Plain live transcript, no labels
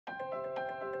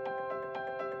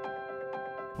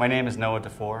My name is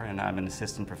Dephoure, and I'm an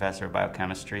assistant professor of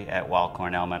biochemistry at Weill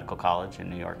Cornell Medical College in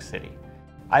New York City.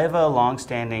 I have a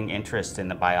long-standing interest in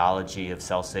the biology of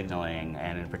cell signaling,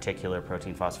 and in particular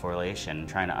protein phosphorylation,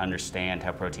 trying to understand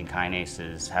how protein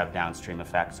kinases have downstream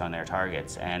effects on their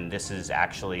targets. And this is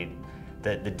actually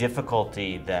the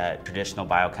difficulty that traditional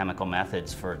biochemical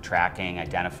methods for tracking,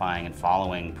 identifying, and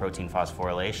following protein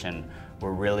phosphorylation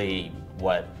were really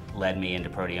what led me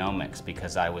into proteomics,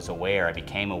 because I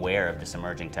became aware of this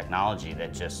emerging technology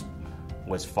that just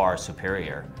was far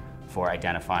superior for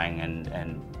identifying and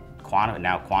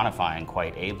now quantifying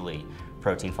quite ably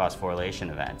protein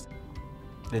phosphorylation events.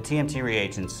 The TMT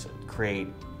reagents create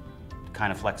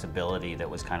kind of flexibility that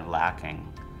was lacking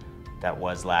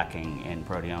in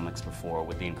proteomics before.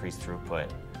 With the increased throughput,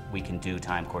 we can do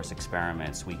time course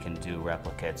experiments, we can do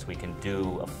replicates, we can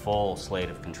do a full slate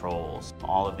of controls.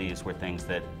 All of these were things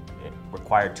that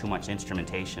required too much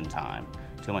instrument time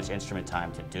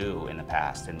to do in the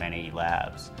past in many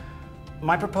labs.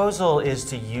 My proposal is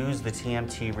to use the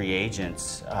TMT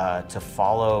reagents to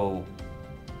follow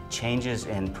changes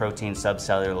in protein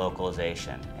subcellular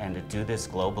localization, and to do this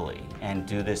globally, and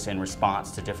do this in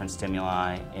response to different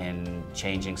stimuli in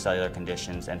changing cellular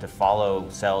conditions, and to follow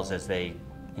cells as they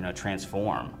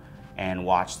transform, and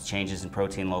watch changes in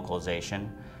protein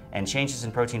localization and changes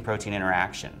in protein-protein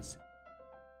interactions.